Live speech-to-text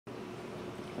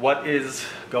What is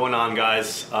going on,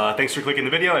 guys? Thanks for clicking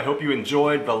the video. I hope you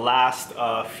enjoyed the last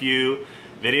few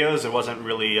videos. It wasn't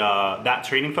really that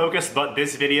training focused, but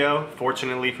this video,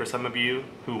 fortunately for some of you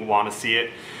who want to see it,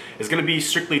 is going to be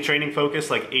strictly training focused,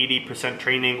 like 80%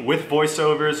 training with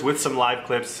voiceovers, with some live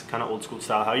clips, kind of old school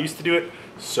style how I used to do it.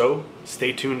 So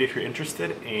stay tuned if you're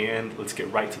interested, and let's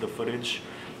get right to the footage.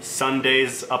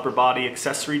 Sunday's upper body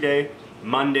accessory day,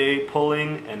 Monday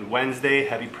pulling, and Wednesday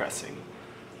heavy pressing.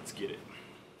 Let's get it.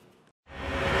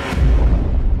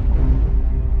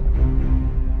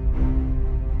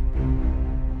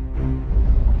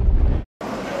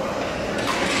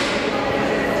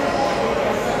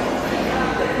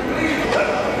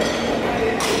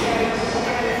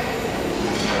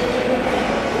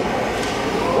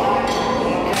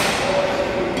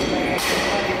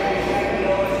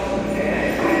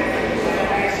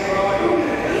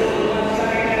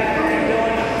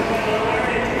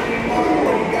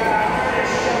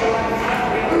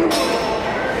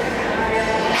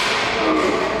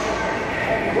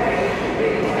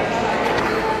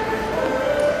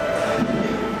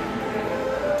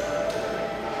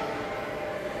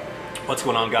 What's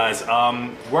going on, guys?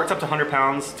 Worked up to 100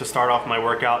 pounds to start off my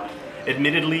workout.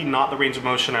 Admittedly, not the range of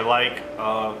motion I like,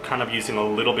 kind of using a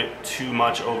little bit too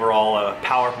much overall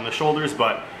power from the shoulders,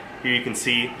 but here you can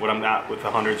see what I'm at with the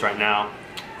hundreds right now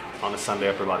on a Sunday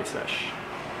upper body sesh.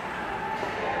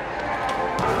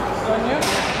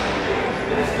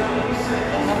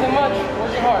 Nothing much,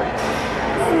 working hard.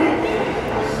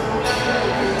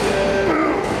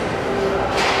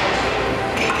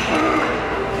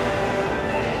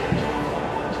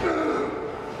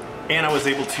 And I was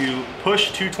able to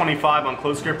push 225 on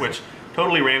close grip, which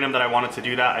totally random that I wanted to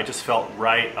do that. I just felt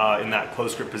right in that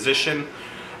close grip position.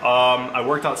 I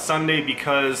worked out Sunday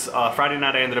because Friday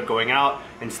night I ended up going out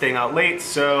and staying out late,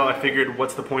 so I figured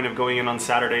what's the point of going in on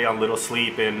Saturday on little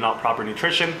sleep and not proper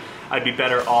nutrition? I'd be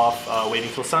better off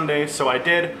waiting till Sunday. So I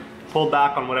did pull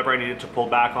back on whatever I needed to pull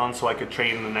back on so I could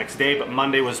train the next day, but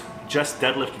Monday was just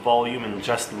deadlift volume and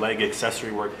just leg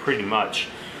accessory work pretty much.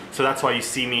 So that's why you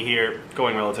see me here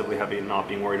going relatively heavy and not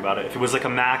being worried about it. If it was like a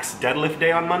max deadlift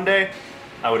day on Monday,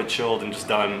 I would have chilled and just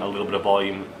done a little bit of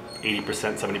volume, 80%,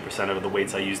 70% of the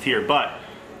weights I used here. But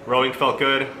rowing felt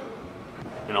good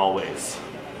in all ways.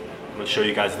 I'm gonna show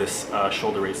you guys this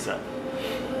shoulder raise set.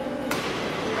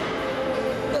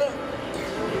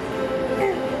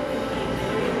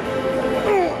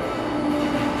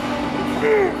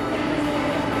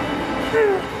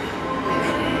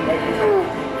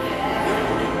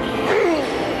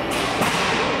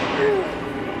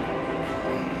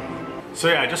 So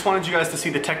yeah, I just wanted you guys to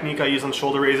see the technique I use on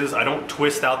shoulder raises. I don't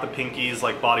twist out the pinkies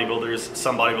like bodybuilders,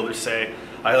 some bodybuilders say.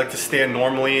 I like to stand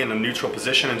normally in a neutral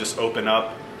position and just open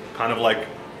up, kind of like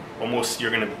almost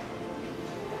you're gonna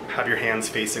have your hands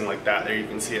facing like that. There you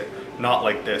can see it, not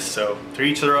like this. So to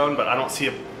each their own, but I don't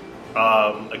see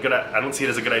I don't see it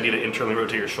as a good idea to internally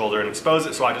rotate your shoulder and expose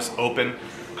it. So I just open,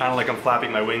 kind of like I'm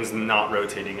flapping my wings, not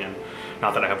rotating in.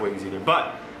 Not that I have wings either,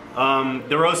 but.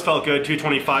 The rows felt good,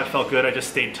 225 felt good. I just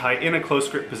stayed tight in a close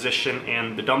grip position,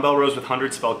 and the dumbbell rows with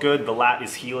hundreds felt good. The lat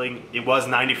is healing. It was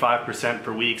 95%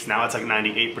 for weeks, now it's like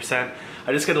 98%.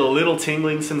 I just get a little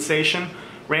tingling sensation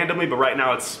randomly, but right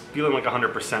now it's feeling like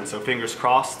 100%, so fingers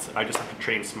crossed. I just have to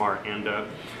train smart, and that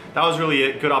was really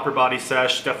it. Good upper body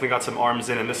sesh, definitely got some arms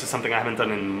in, and this is something I haven't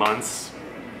done in months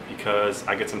because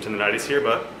I get some tendinitis here,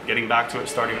 but getting back to it,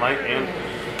 starting light, and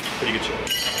pretty good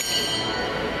shape.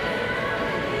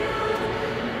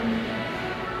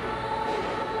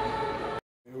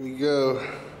 Go.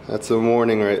 That's the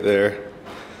morning right there.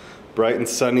 Bright and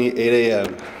sunny, 8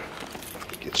 a.m.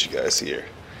 Get you guys here.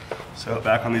 So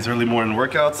back on these early morning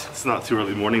workouts. It's not too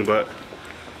early morning, but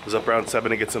I was up around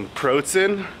 7 to get some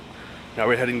protein. Now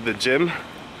we're heading to the gym.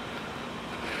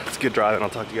 Let's get driving. I'll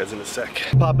talk to you guys in a sec.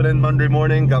 Popping in Monday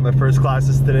morning. Got my first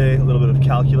classes today. A little bit of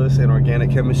calculus and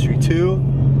organic chemistry too.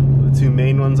 The two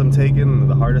main ones I'm taking,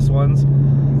 the hardest ones.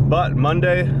 But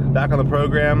Monday, back on the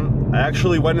program. I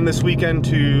actually went in this weekend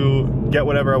to get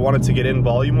whatever I wanted to get in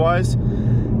volume-wise.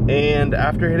 And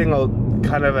after hitting a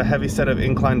kind of a heavy set of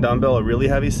incline dumbbell, a really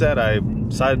heavy set, I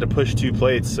decided to push 2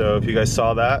 plates. So if you guys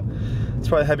saw that, it's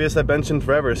probably the heaviest I've benched in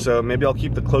forever. So maybe I'll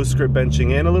keep the close grip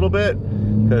benching in a little bit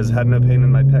because I had no pain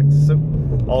in my pecs. So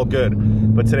all good.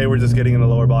 But today we're just getting in a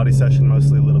lower body session,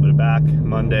 mostly a little bit of back.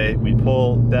 Monday, we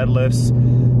pull deadlifts,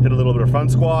 hit a little bit of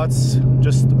front squats,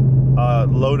 just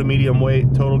low to medium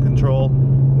weight, total control,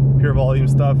 pure volume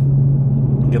stuff.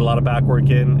 Get a lot of back work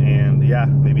in, and yeah,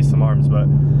 maybe some arms, but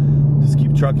just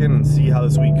keep trucking and see how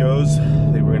this week goes.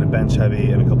 I think we're gonna bench heavy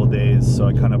in a couple days, so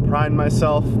I kind of primed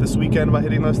myself this weekend by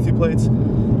hitting those 2 plates.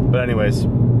 But anyways,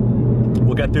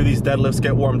 we'll get through these deadlifts,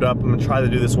 get warmed up. I'm gonna try to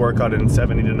do this workout in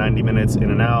 70 to 90 minutes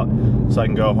in and out so I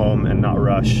can go home and not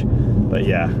rush. But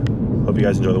yeah, hope you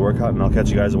guys enjoy the workout, and I'll catch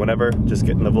you guys whenever. Just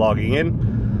getting the vlogging in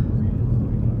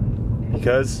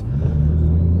because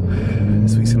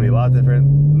this week's gonna be a lot different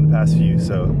than the past few,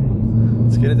 so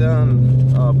let's get it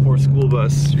done. Oh, poor school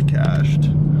bus, you're cashed.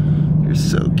 You're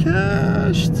so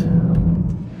cashed.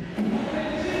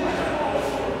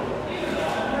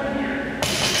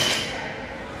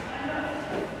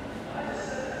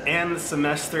 And the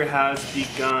semester has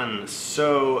begun.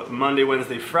 So Monday,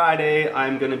 Wednesday, Friday,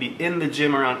 I'm gonna be in the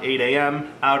gym around 8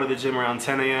 a.m., out of the gym around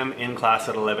 10 a.m., in class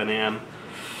at 11 a.m.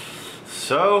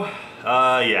 So,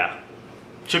 yeah,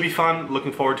 should be fun,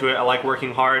 looking forward to it. I like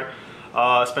working hard,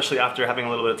 especially after having a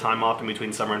little bit of time off in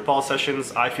between summer and fall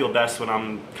sessions. I feel best when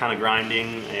I'm kind of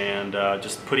grinding and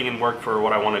just putting in work for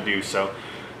what I wanna do. So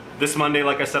this Monday,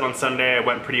 like I said on Sunday, I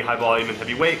went pretty high volume and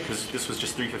heavy weight because this was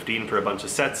just 315 for a bunch of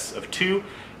sets of 2.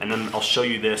 And then I'll show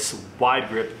you this wide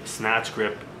grip, snatch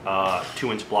grip,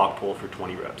 2-inch block pull for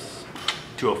 20 reps.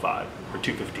 205 or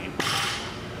 215.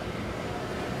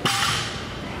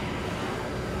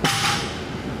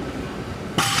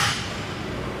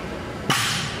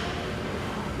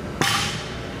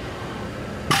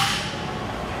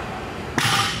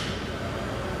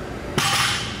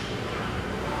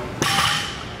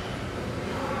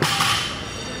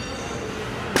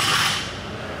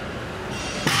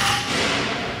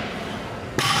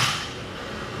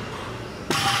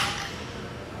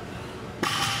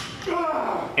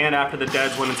 And after the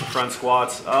deads, went into front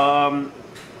squats.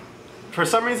 For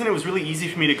some reason, it was really easy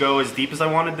for me to go as deep as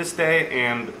I wanted this day,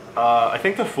 and I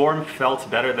think the form felt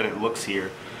better than it looks here.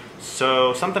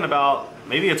 So something about,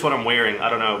 maybe it's what I'm wearing, I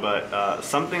don't know, but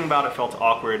something about it felt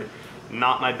awkward.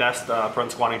 Not my best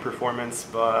front squatting performance,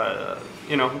 but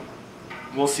you know,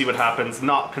 we'll see what happens.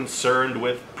 Not concerned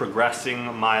with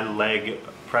progressing my leg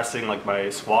pressing like my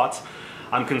squats.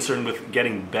 I'm concerned with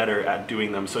getting better at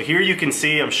doing them. So here you can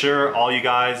see, I'm sure all you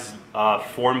guys,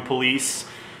 form police,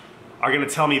 are gonna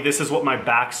tell me this is what my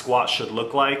back squat should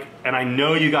look like. And I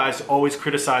know you guys always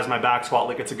criticize my back squat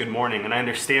like it's a good morning, and I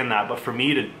understand that, but for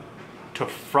me to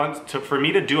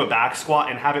do a back squat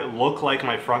and have it look like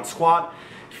my front squat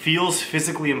feels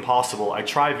physically impossible. I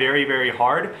try very, very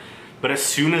hard, but as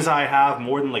soon as I have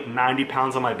more than like 90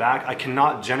 pounds on my back, I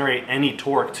cannot generate any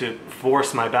torque to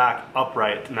force my back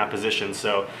upright in that position.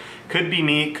 So could be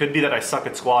me, could be that I suck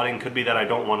at squatting, could be that I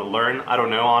don't want to learn. I don't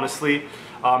know, honestly.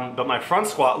 But my front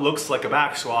squat looks like a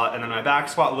back squat, and then my back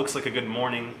squat looks like a good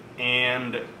morning.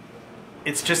 And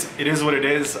it's just, it is what it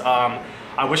is.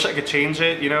 I wish I could change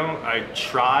it, you know, I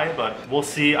try, but we'll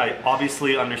see. I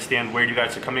obviously understand where you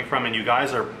guys are coming from, and you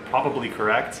guys are probably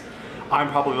correct. I'm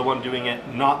probably the one doing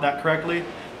it not that correctly,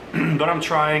 but I'm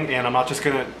trying, and I'm not just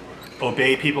gonna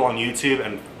obey people on YouTube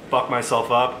and fuck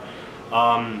myself up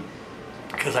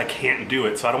because I can't do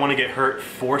it. So I don't want to get hurt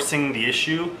forcing the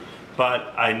issue,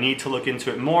 but I need to look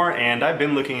into it more, and I've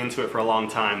been looking into it for a long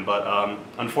time, but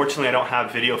unfortunately I don't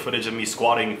have video footage of me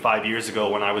squatting 5 years ago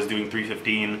when I was doing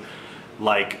 315.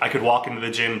 Like, I could walk into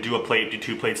the gym, do a plate, do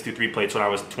 2 plates, do 3 plates when I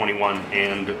was 21,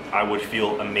 and I would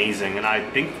feel amazing. And I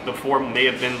think the form may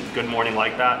have been good morning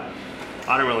like that.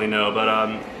 I don't really know, but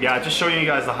yeah, just showing you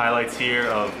guys the highlights here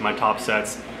of my top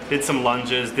sets. Did some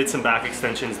lunges, did some back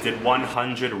extensions, did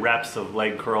 100 reps of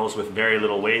leg curls with very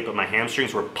little weight, but my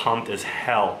hamstrings were pumped as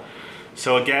hell.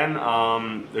 So again,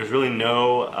 there's really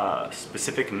no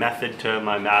specific method to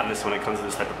my madness when it comes to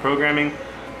this type of programming.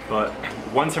 But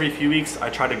once every few weeks, I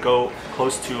try to go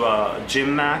close to a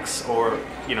gym max, or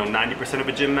 90% of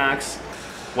a gym max.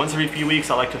 Once every few weeks,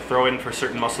 I like to throw in for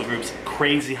certain muscle groups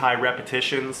crazy high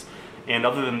repetitions. And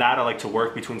other than that, I like to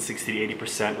work between 60 to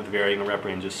 80% with varying rep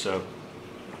ranges. So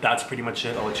that's pretty much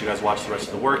it. I'll let you guys watch the rest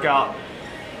of the workout.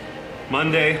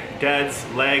 Monday, deads,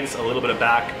 legs, a little bit of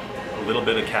back, a little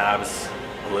bit of calves,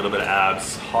 a little bit of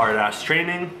abs, hard ass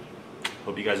training.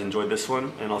 Hope you guys enjoyed this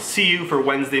one, and I'll see you for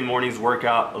Wednesday morning's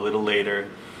workout a little later.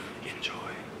 Enjoy.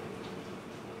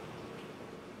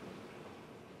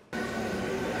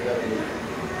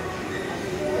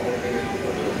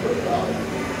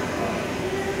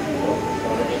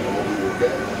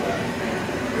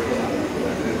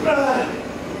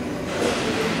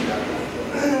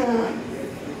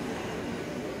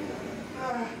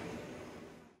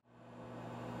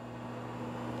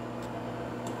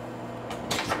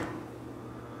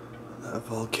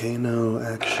 Volcano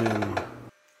action.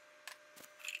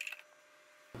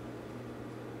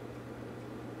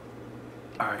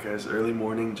 Alright guys, early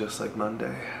morning just like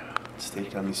Monday. Let's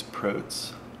take down these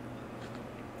protes.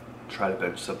 Try to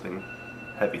bench something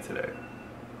heavy today.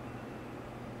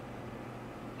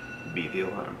 Beat the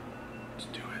alarm. Let's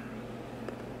do it.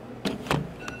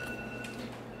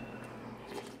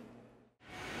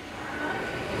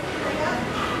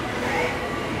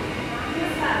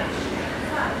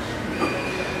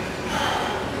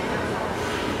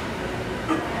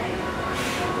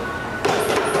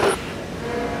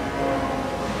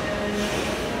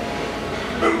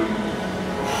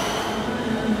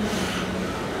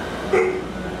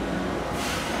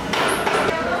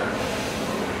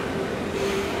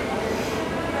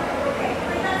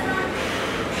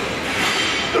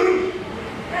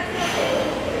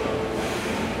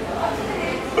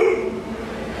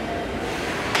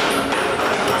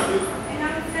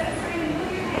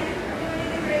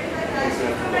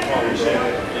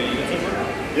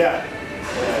 Yeah.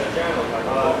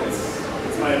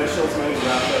 It's my initials, my name's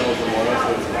Raphael Zamora, so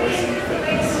it's RZ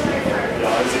Fitness.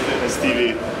 Yeah, RZ Fitness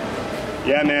TV.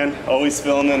 Yeah, man, always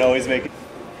filming, always making.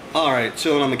 Alright,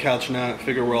 chilling on the couch now.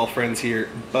 Figure we're all friends here.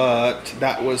 But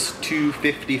that was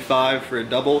 255 for a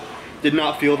double. Did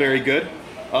not feel very good.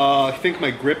 I think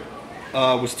my grip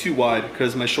was too wide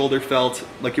because my shoulder felt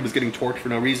like it was getting torqued for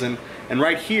no reason. And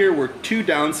right here were 2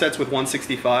 down sets with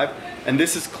 165, and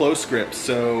this is close grip,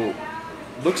 so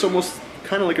looks almost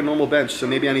kind of like a normal bench. So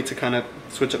maybe I need to kind of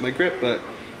switch up my grip, but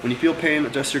when you feel pain,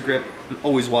 adjust your grip, and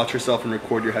always watch yourself and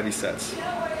record your heavy sets.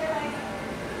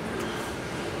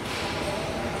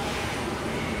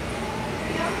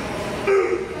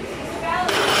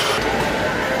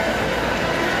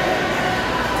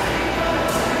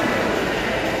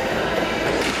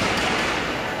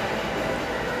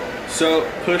 So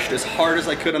pushed as hard as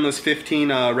I could on those 15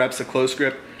 reps of close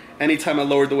grip. Anytime I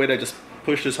lowered the weight, I just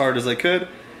pushed as hard as I could,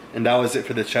 and that was it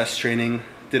for the chest training.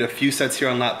 Did a few sets here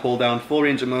on lat pull down, full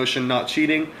range of motion, not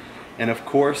cheating, and of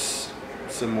course,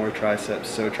 some more triceps.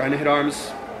 So trying to hit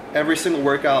arms every single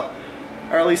workout,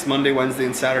 or at least Monday, Wednesday,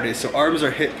 and Saturday. So arms are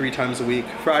hit 3 times a week.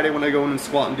 Friday when I go in and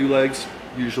squat and do legs,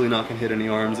 usually not gonna hit any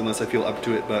arms unless I feel up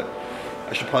to it, but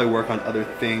I should probably work on other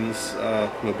things,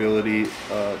 mobility,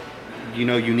 you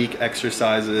know, unique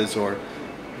exercises or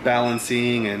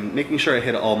balancing and making sure I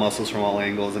hit all muscles from all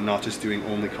angles and not just doing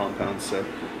only compounds. So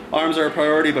arms are a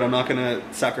priority, but I'm not gonna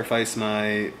sacrifice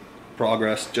my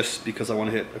progress just because I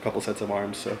wanna hit a couple sets of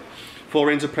arms. So full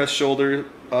range of press shoulder,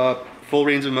 full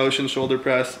range of motion shoulder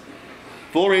press,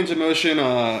 full range of motion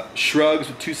shrugs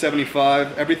with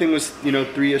 275. Everything was, you know,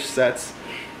 3-ish sets.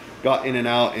 Got in and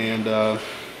out, and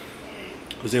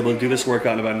was able to do this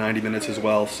workout in about 90 minutes as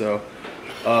well. So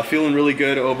feeling really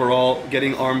good overall,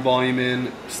 getting arm volume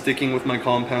in, sticking with my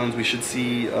compounds. We should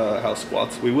see how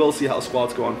squats, we will see how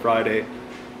squats go on Friday.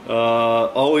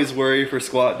 Always worry for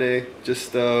squat day,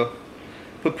 just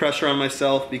put pressure on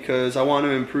myself because I want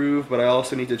to improve, but I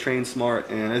also need to train smart.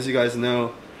 And as you guys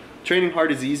know, training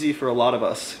hard is easy for a lot of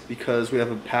us because we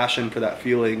have a passion for that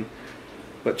feeling.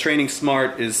 But training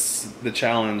smart is the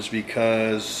challenge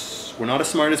because we're not as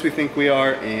smart as we think we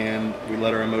are, and we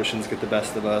let our emotions get the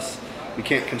best of us. We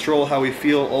can't control how we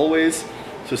feel always,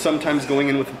 so sometimes going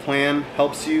in with a plan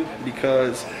helps you,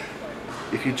 because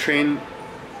if you train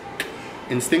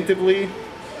instinctively,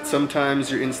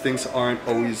 sometimes your instincts aren't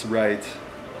always right,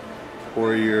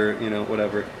 or you're, you know,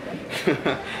 whatever.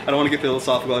 I don't want to get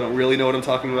philosophical, I don't really know what I'm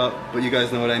talking about, but you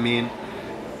guys know what I mean.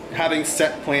 Having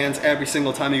set plans every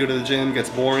single time you go to the gym gets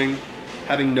boring.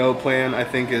 Having no plan, I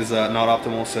think, is not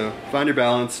optimal. So find your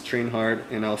balance, train hard,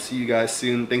 and I'll see you guys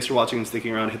soon. Thanks for watching and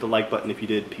sticking around. Hit the like button if you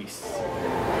did. Peace.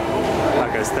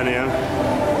 Alright guys, 10 a.m.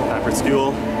 Time for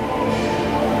school.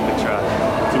 Good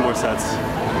try. 2 more sets.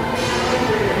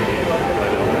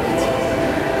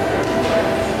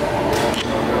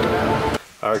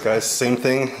 Alright guys, same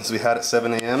thing as we had at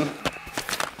 7 a.m.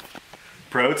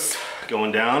 Protes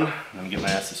going down. I'm gonna get my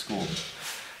ass to school.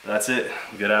 That's it.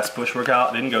 Good ass push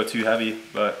workout. Didn't go too heavy,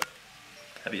 but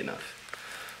heavy enough.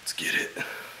 Let's get it.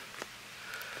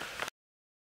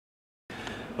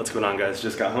 What's going on, guys?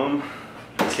 Just got home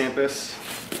from campus.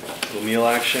 Little meal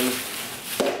action.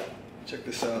 Check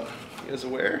this out. You guys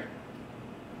aware?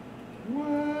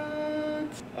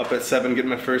 What? Up at 7 getting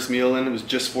my first meal in. It was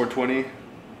just 4:20.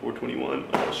 4:21.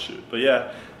 Oh shit. But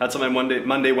yeah, that's what my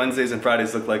Monday, Wednesdays, and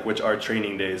Fridays look like, which are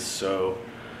training days. So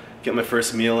get my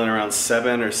first meal in around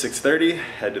 7 or 6:30,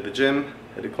 head to the gym,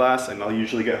 head to class, and I'll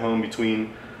usually get home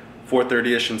between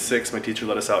 4:30ish and 6. My teacher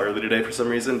let us out early today for some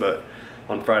reason, but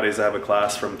on Fridays I have a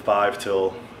class from 5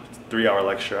 till 3-hour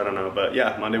lecture, I don't know. But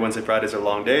yeah, Monday, Wednesday, Fridays are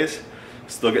long days.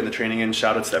 Still getting the training in.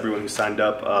 Shout outs to everyone who signed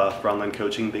up for online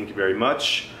coaching. Thank you very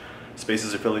much.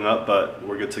 Spaces are filling up, but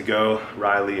we're good to go.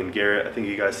 Riley and Garrett, I think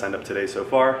you guys signed up today so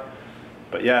far.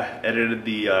 But yeah, edited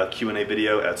the Q&A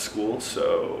video at school,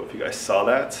 so if you guys saw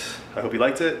that, I hope you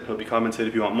liked it. Hope you commented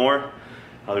if you want more.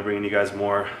 I'll be bringing you guys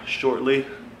more shortly.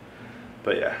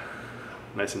 But yeah,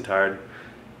 nice and tired.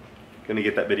 Gonna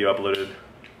get that video uploaded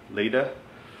later.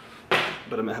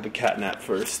 But I'm gonna have a cat nap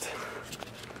first.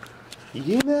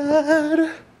 You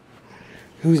mad?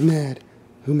 Who's mad?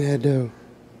 Who mad though?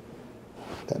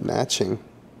 That matching.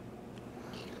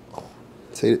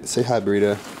 Say hi,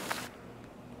 Burrito.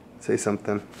 Say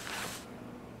something.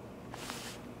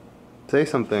 Say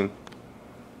something.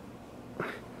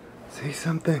 Say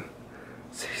something.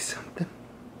 Say something.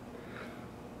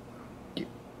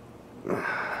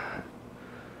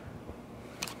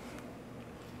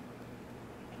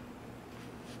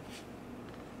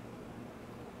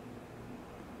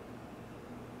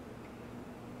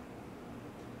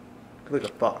 Look like a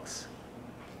fox.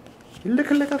 You're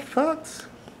looking like a fox.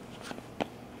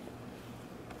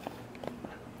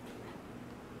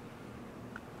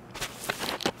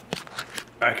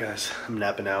 Alright guys, I'm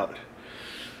napping out.